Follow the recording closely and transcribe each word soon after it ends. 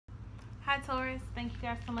Hi Taurus, thank you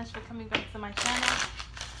guys so much for coming back to my channel.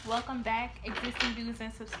 Welcome back, existing viewers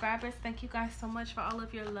and subscribers. Thank you guys so much for all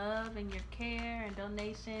of your love and your care and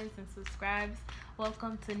donations and subscribes.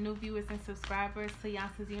 Welcome to new viewers and subscribers to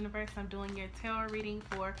Yasa's Universe. I'm doing your tarot reading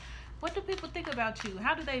for what do people think about you?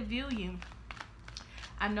 How do they view you?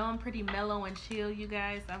 I know I'm pretty mellow and chill, you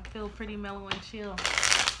guys. I feel pretty mellow and chill.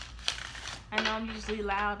 I know I'm usually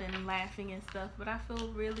loud and laughing and stuff, but I feel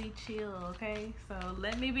really chill, okay? So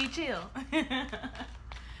let me be chill.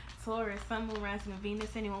 Taurus, Sun, Moon, Rising, and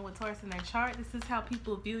Venus. Anyone with Taurus in their chart, this is how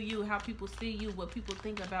people view you, how people see you, what people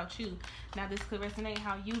think about you. Now, this could resonate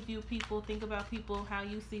how you view people, think about people, how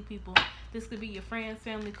you see people. This could be your friends,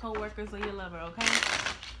 family, co-workers, or your lover, okay?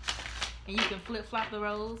 And you can flip-flop the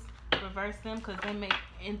roles, reverse them, because they may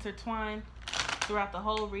intertwine throughout the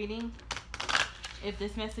whole reading. If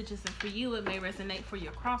this message isn't for you, it may resonate for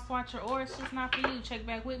your cross watcher, or it's just not for you. Check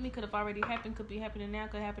back with me. Could have already happened, could be happening now,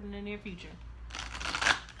 could happen in the near future.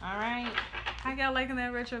 All right. How y'all liking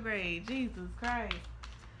that retrograde? Jesus Christ.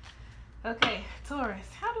 Okay, Taurus.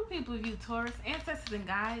 How do people view Taurus? Ancestors and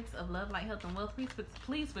guides of love, light, health, and wealth.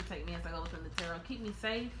 Please protect me as I go within the tarot. Keep me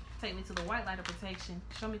safe. Take me to the white light of protection.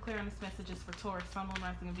 Show me clear on this messages for Taurus, Sun, Moon,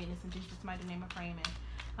 Rising, and Venus. In Jesus' mighty name I pray,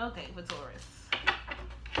 amen. Okay, for Taurus.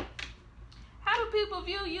 How do people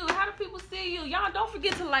view you? How do people see you? Y'all don't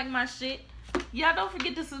forget to like my shit. Y'all don't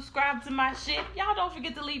forget to subscribe to my shit. Y'all don't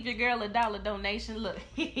forget to leave your girl a $1 donation. Look,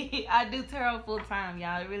 I do tarot full time,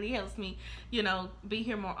 y'all. It really helps me, you know, be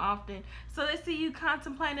here more often. So they see you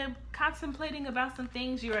contemplating about some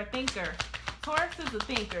things. You're a thinker. Taurus is a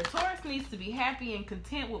thinker. Taurus needs to be happy and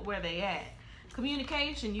content with where they at.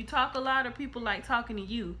 Communication. You talk a lot, or people like talking to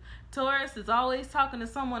you. Taurus is always talking to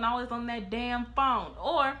someone, always on that damn phone.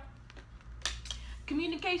 Or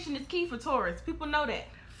communication is key for Taurus. People know that.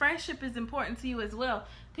 Friendship is important to you as well.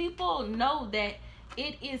 People know that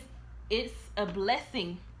it's a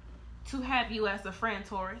blessing to have you as a friend,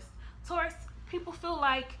 Taurus. Taurus, people feel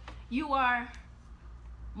like you are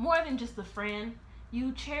more than just a friend.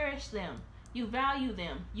 You cherish them. You value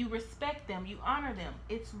them. You respect them. You honor them.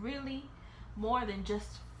 It's really more than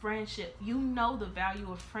just friendship. You know the value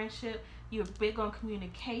of friendship. You're big on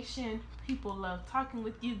communication. People love talking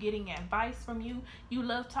with you, getting advice from you. You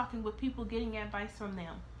love talking with people, getting advice from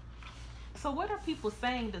them. So what are people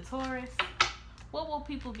saying to Taurus? What will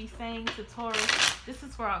people be saying to Taurus? This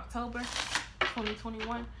is for October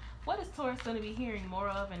 2021. What is Taurus going to be hearing more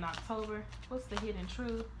of in October? What's the hidden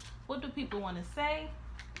truth? What do people want to say?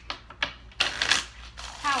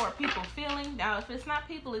 How are people feeling? Now, if it's not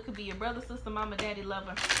people, it could be your brother, sister, mama, daddy,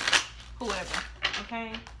 lover, whoever,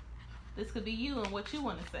 okay? This could be you and what you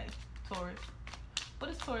want to say, Taurus.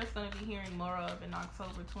 What is Taurus going to be hearing more of in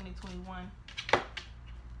October 2021?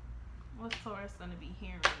 What's Taurus going to be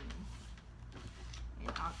hearing in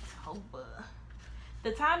October?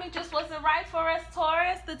 The timing just wasn't right for us,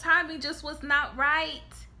 Taurus. The timing just was not right.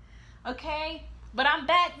 Okay? But I'm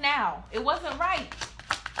back now. It wasn't right,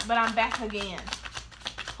 but I'm back again.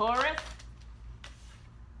 Taurus.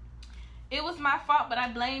 It was my fault, but I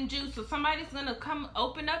blamed you. So somebody's going to come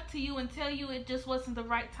open up to you and tell you it just wasn't the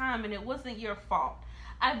right time and it wasn't your fault.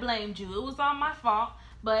 I blamed you. It was all my fault,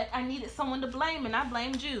 but I needed someone to blame and I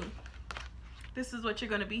blamed you. This is what you're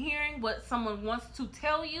going to be hearing, what someone wants to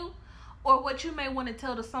tell you, or what you may want to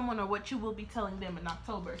tell to someone, or what you will be telling them in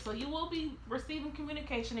October. So you will be receiving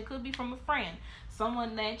communication. It could be from a friend,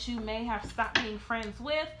 someone that you may have stopped being friends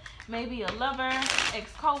with, maybe a lover,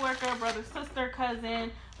 ex-co-worker, brother, sister,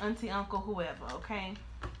 cousin, auntie, uncle, whoever, okay?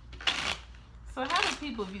 So how do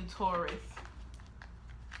people view Taurus?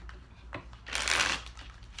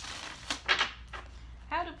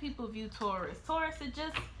 How do people view Taurus? Taurus, it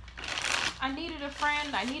just... I needed a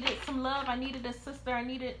friend, I needed some love, I needed a sister, I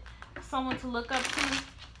needed someone to look up to,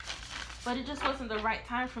 but it just wasn't the right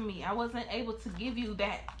time for me. I wasn't able to give you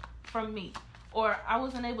that from me, or I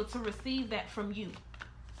wasn't able to receive that from you,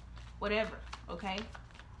 whatever, okay?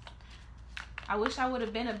 I wish I would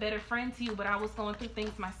have been a better friend to you, but I was going through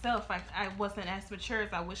things myself. I wasn't as mature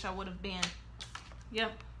as I wish I would have been.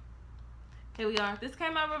 Yep. Here we are. This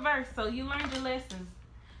came out reversed, so you learned your lessons.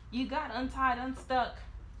 You got untied, unstuck.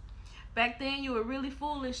 Back then, you were really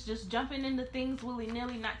foolish, just jumping into things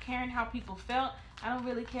willy-nilly, not caring how people felt. I don't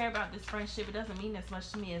really care about this friendship. It doesn't mean as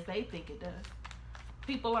much to me as they think it does.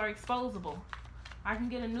 People are exposable. I can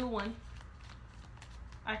get a new one.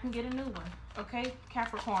 I can get a new one. Okay,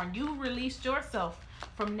 Capricorn, you released yourself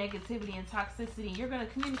from negativity and toxicity. You're going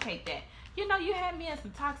to communicate that. You know, you had me in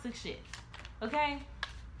some toxic shit. Okay?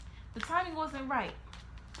 The timing wasn't right.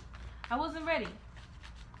 I wasn't ready.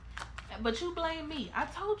 But you blame me. I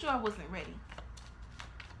told you I wasn't ready.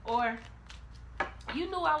 Or You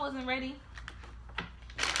knew I wasn't ready.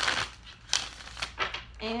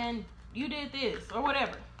 And you did this or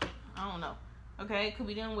whatever. I don't know. Okay, could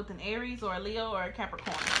be dealing with an Aries or a Leo or a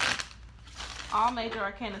Capricorn. All major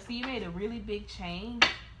arcana. So you made a really big change.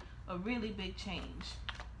 A really big change.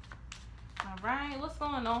 All right, what's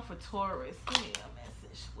going on for Taurus? Give me a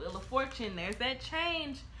message. Wheel of Fortune, there's that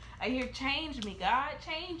change. I hear change me, God,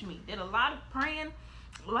 change me. Did a lot of praying,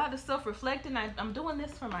 a lot of self-reflecting. I'm doing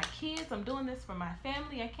this for my kids. I'm doing this for my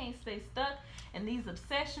family. I can't stay stuck in these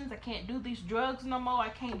obsessions. I can't do these drugs no more. I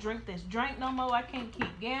can't drink this drink no more. I can't keep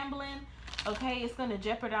gambling. Okay, it's going to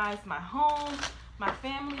jeopardize my home, my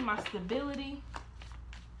family, my stability.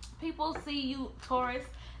 People see you, Taurus,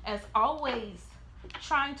 as always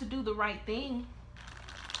trying to do the right thing.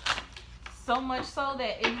 So much so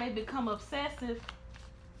that it may become obsessive.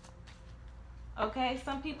 Okay,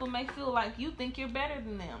 some people may feel like you think you're better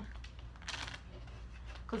than them.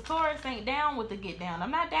 Because Taurus ain't down with the get down. I'm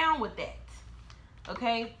not down with that.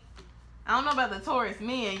 Okay? I don't know about the Taurus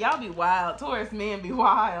men. Y'all be wild. Taurus men be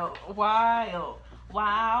wild. Wild.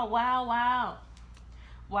 Wow, wow, wow.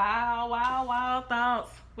 Wow, wow, wild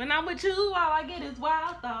thoughts. When I'm with you, all I get is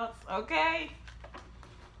wild thoughts. Okay?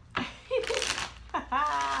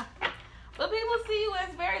 But people see you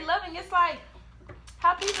as very loving. It's like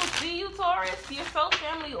how people see you, Taurus. You're so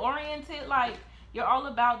family oriented. Like you're all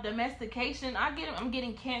about domestication. I'm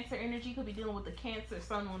getting Cancer energy. Could be dealing with the Cancer,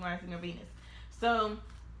 Sun, Moon, Rising, or Venus. So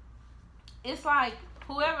it's like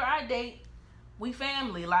whoever I date, we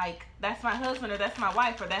family. Like that's my husband or that's my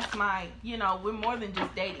wife or that's my, we're more than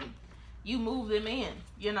just dating. You move them in,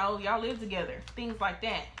 y'all live together. Things like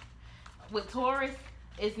that. With Taurus,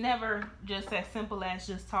 it's never just as simple as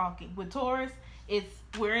just talking. With Taurus,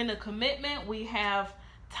 we're in a commitment. We have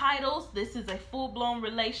titles. This is a full-blown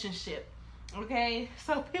relationship. Okay?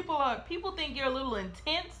 So people think you're a little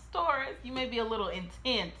intense, Taurus. You may be a little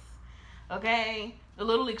intense. Okay? A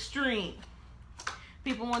little extreme.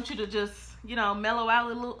 People want you to just, mellow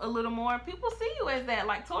out a little more. People see you as that.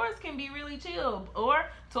 Like Taurus can be really chill. Or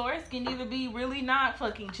Taurus can either be really not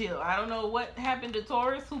fucking chill. I don't know what happened to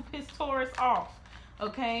Taurus. Who pissed Taurus off?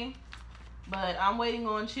 Okay, but I'm waiting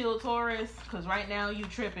on chill Taurus because right now you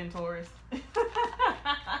tripping Taurus.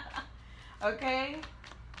 Okay,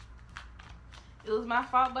 it was my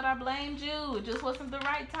fault, but I blamed you. It just wasn't the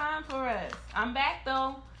right time for us. I'm back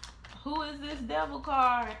though. Who is this devil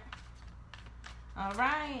card? All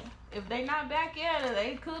right, if they not back yet,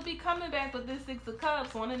 they could be coming back with this Six of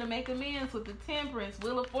Cups, wanting to make amends with the Temperance,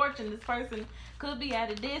 Wheel of Fortune. This person could be at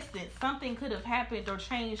a distance. Something could have happened or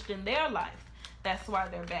changed in their life. That's why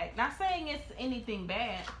they're back. Not saying it's anything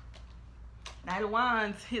bad. Knight of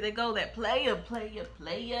Wands. Here they go. That player.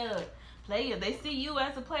 They see you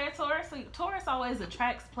as a player, Taurus. So Taurus always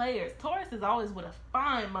attracts players. Taurus is always with a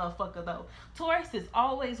fine motherfucker, though. Taurus is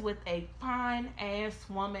always with a fine-ass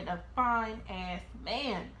woman, a fine-ass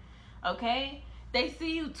man. Okay? They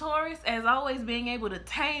see you, Taurus, as always being able to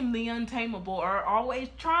tame the untamable or always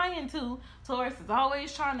trying to. Taurus is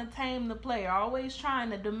always trying to tame the player, always trying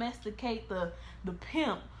to domesticate the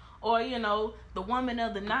pimp or, the woman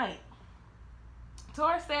of the night.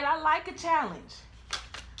 Taurus said, I like a challenge.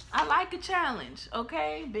 I like a challenge,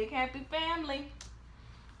 okay? Big happy family.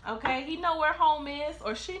 Okay, he know where home is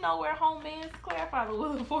or she know where home is. Clarify the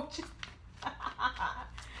Wheel of Fortune.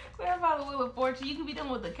 Clarify the Wheel of Fortune. You could be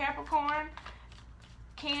dealing with a Capricorn,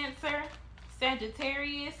 Cancer,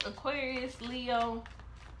 Sagittarius, Aquarius, Leo,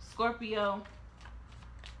 Scorpio.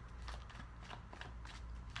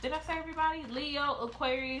 Did I say everybody? Leo,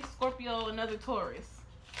 Aquarius, Scorpio, another Taurus.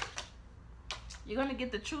 You're going to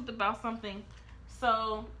get the truth about something.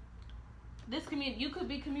 So you could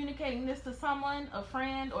be communicating this to someone, a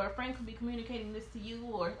friend, or a friend could be communicating this to you,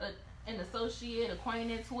 or an associate,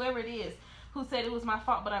 acquaintance, whoever it is, who said it was my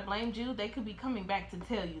fault, but I blamed you. They could be coming back to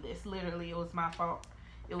tell you this. Literally, it was my fault.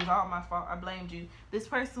 It was all my fault. I blamed you. This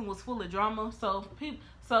person was full of drama. So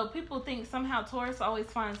people think somehow Taurus always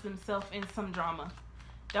finds themselves in some drama.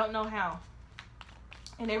 Don't know how.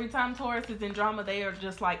 And every time Taurus is in drama, they are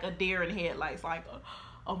just like a deer in headlights. Like,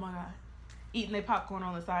 oh my God. Eating their popcorn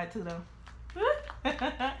on the side too, though.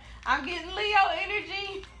 I'm getting Leo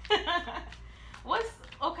energy. What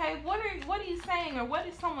are you saying, or what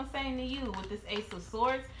is someone saying to you with this Ace of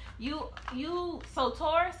Swords? So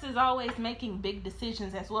Taurus is always making big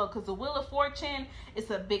decisions as well, because the Wheel of Fortune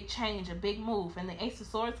is a big change, a big move, and the Ace of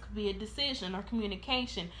Swords could be a decision or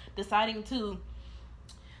communication, deciding to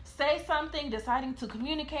say something, deciding to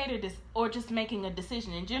communicate, or just making a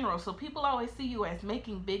decision in general. So people always see you as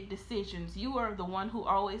making big decisions. You are the one who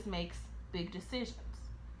always makes big decisions.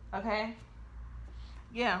 Okay?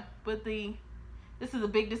 Yeah, but the This is a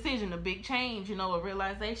big decision, a big change, you know, a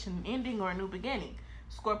realization, ending, or a new beginning.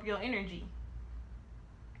 Scorpio energy.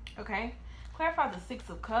 Okay? Clarify the 6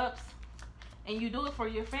 of Cups. And you do it for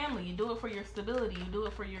your family. You do it for your stability. You do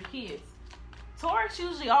it for your kids. Taurus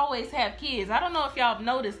usually always have kids. I don't know if y'all have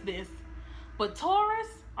noticed this, but Taurus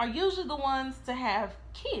are usually the ones to have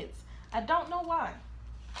kids. I don't know why.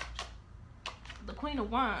 The Queen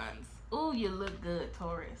of Wands. Ooh, you look good,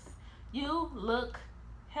 Taurus. You look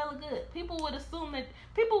hella good. People would assume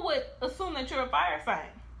that you're a fire sign.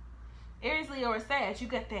 Aries, Leo, or Sag. You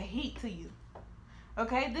got that heat to you.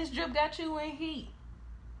 Okay? This drip got you in heat.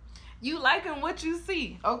 You liking what you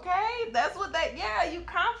see, okay? That's what you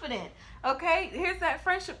confident, okay? Here's that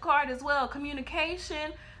friendship card as well.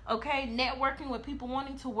 Communication, okay? Networking with people,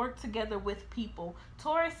 wanting to work together with people.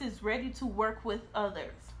 Taurus is ready to work with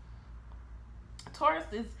others. Taurus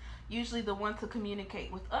is usually the one to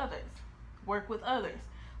communicate with others, work with others.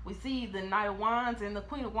 We see the Knight of Wands and the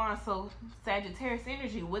Queen of Wands, so Sagittarius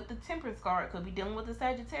energy with the Temperance card. Could be dealing with the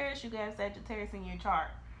Sagittarius. You got Sagittarius in your chart,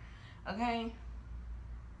 okay?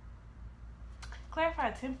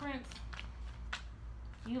 Clarify Temperance.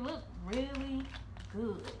 You look really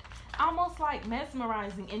good. Almost like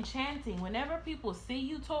mesmerizing, enchanting. Whenever people see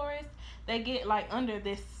you, Taurus, they get like under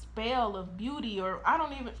this spell of beauty, or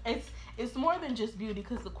it's more than just beauty,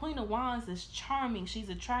 because the Queen of Wands is charming. She's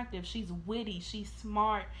attractive. She's witty. She's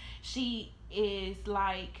smart. She is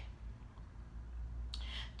like,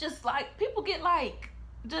 just like, people get like,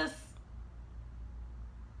 just,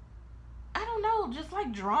 I don't know, just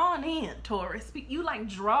like drawn in, Taurus. You like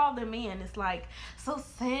draw them in. It's like so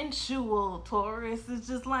sensual, Taurus. It's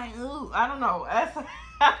just like, ooh, I don't know.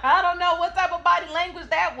 I don't know what type of body language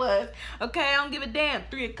that was. Okay, I don't give a damn.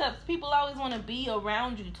 3 of Cups. People always want to be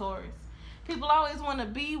around you, Taurus. People always want to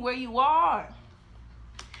be where you are.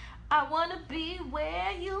 I want to be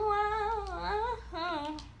where you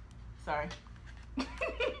are. Sorry.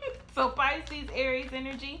 So Pisces, Aries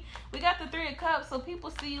energy. We got the 3 of Cups, so people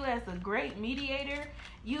see you as a great mediator.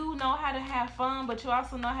 You know how to have fun, but you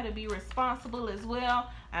also know how to be responsible as well.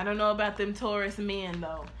 I don't know about them Taurus men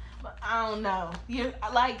though, but I don't know. You're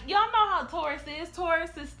like, y'all know how Taurus is.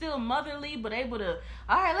 Taurus is still motherly, but able to,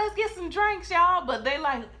 all right, let's get some drinks, y'all. But they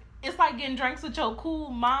like, it's like getting drinks with your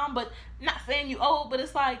cool mom, but not saying you old, but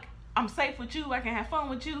it's like, I'm safe with you. I can have fun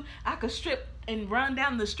with you. I could strip and run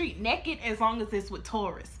down the street naked as long as it's with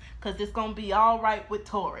Taurus. Because it's going to be all right with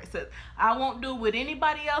Taurus. I won't do it with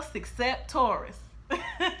anybody else except Taurus.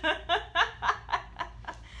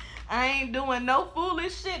 I ain't doing no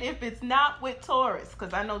foolish shit if it's not with Taurus.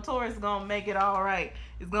 Because I know Taurus is going to make it all right.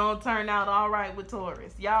 It's going to turn out all right with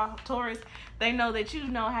Taurus. Y'all, Taurus, they know that you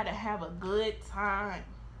know how to have a good time.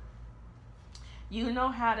 You know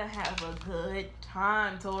how to have a good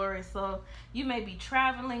time, Taurus. So you may be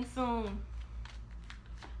traveling soon.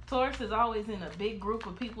 Taurus is always in a big group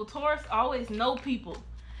of people. Taurus always know people.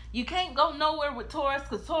 You can't go nowhere with Taurus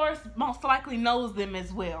because Taurus most likely knows them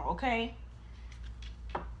as well, okay?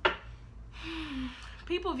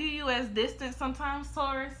 People view you as distant sometimes,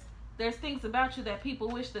 Taurus. There's things about you that people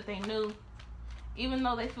wish that they knew. Even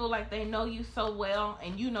though they feel like they know you so well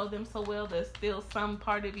and you know them so well, there's still some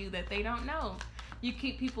part of you that they don't know. You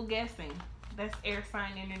keep people guessing. That's air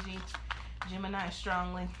sign energy. Gemini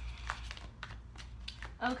strongly.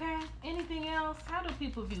 Okay, anything else? How do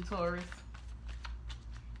people view Taurus?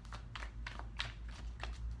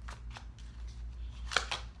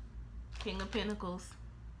 King of Pentacles.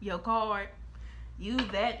 Your card. You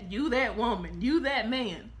that woman. You that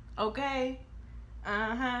man. Okay?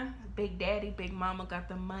 Big daddy, big mama got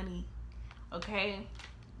the money. Okay?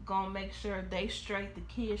 Gonna make sure they straight, the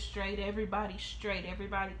kids straight, everybody straight,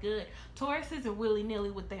 everybody good. Taurus isn't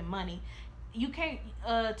willy-nilly with their money. You can't,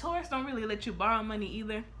 Taurus don't really let you borrow money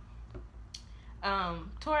either.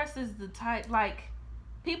 Taurus is the type, like,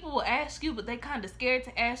 people will ask you, but they kind of scared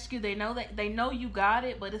to ask you. They know you got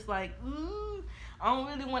it, but it's like, ooh, I don't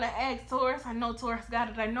really want to ask Taurus. I know Taurus got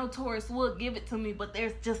it. I know Taurus would give it to me, but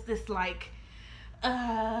there's just this, like,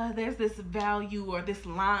 there's this value or this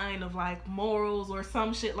line of, like, morals or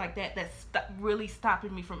some shit like that that's really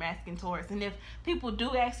stopping me from asking Taurus. And if people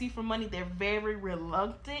do ask you for money, they're very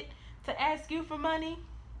reluctant to ask you for money.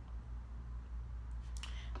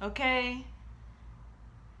 Okay?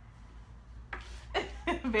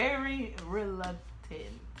 Very reluctant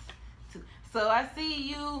to. So I see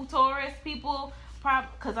you, Taurus, people,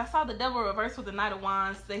 because I saw the devil reverse with the Knight of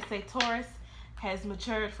Wands. They say Taurus has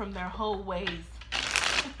matured from their whole ways.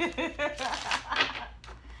 You're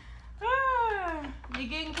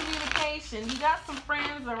getting communication. You got some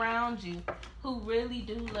friends around you who really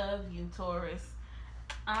do love you, Taurus.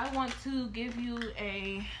 I want to give you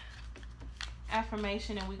a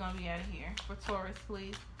affirmation and we're going to be out of here. For Taurus,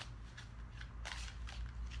 please.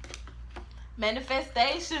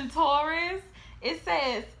 Manifestation, Taurus. It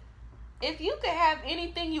says, if you could have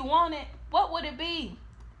anything you wanted, what would it be?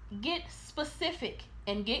 Get specific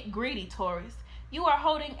and get greedy, Taurus. You are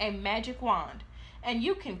holding a magic wand and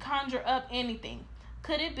you can conjure up anything.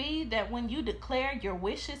 Could it be that when you declare your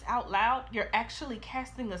wishes out loud, you're actually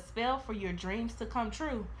casting a spell for your dreams to come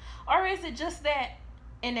true? Or is it just that,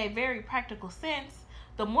 in a very practical sense,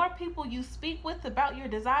 the more people you speak with about your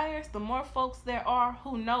desires, the more folks there are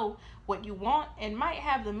who know what you want and might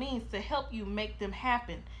have the means to help you make them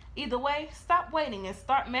happen. Either way, stop waiting and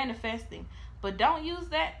start manifesting. But don't use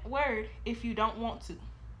that word if you don't want to.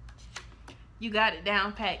 You got it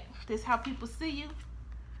down pat. This is how people see you.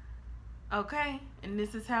 Okay? And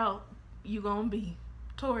this is how you gonna be.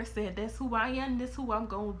 Taurus said, that's who I am, this is who I'm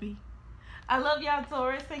gonna be. I love y'all,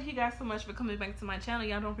 Taurus. Thank you guys so much for coming back to my channel.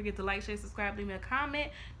 Y'all don't forget to like, share, subscribe, leave me a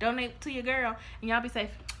comment, donate to your girl, and y'all be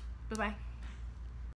safe. Bye-bye.